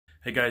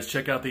Hey guys,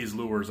 check out these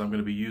lures I'm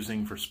going to be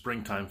using for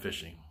springtime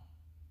fishing.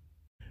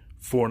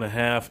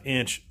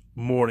 4.5-inch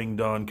morning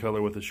dawn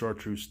color with a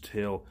chartreuse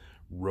tail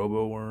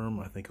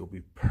Roboworm. I think it'll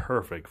be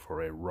perfect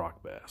for a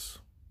rock bass.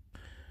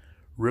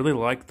 Really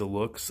like the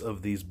looks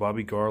of these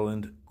Bobby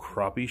Garland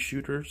crappie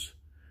shooters.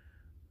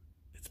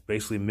 It's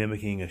basically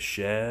mimicking a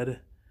shad.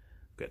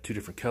 Got two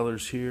different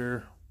colors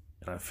here,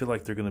 and I feel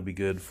like they're going to be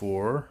good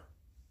for,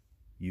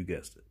 you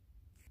guessed it.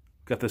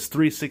 Got this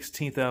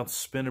 3/16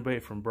 ounce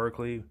spinnerbait from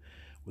Berkley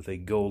with a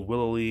gold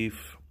willow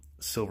leaf,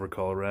 silver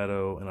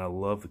Colorado, and I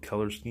love the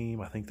color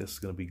scheme. I think this is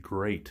going to be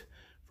great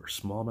for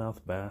smallmouth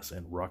bass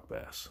and rock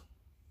bass.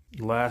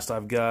 Last,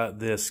 I've got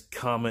this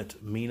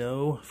Comet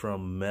Mino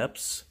from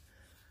Mepps.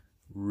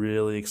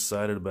 Really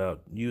excited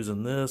about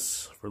using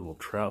this for a little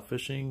trout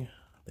fishing.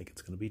 I think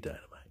it's going to be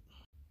dynamite.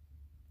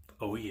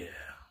 Oh yeah.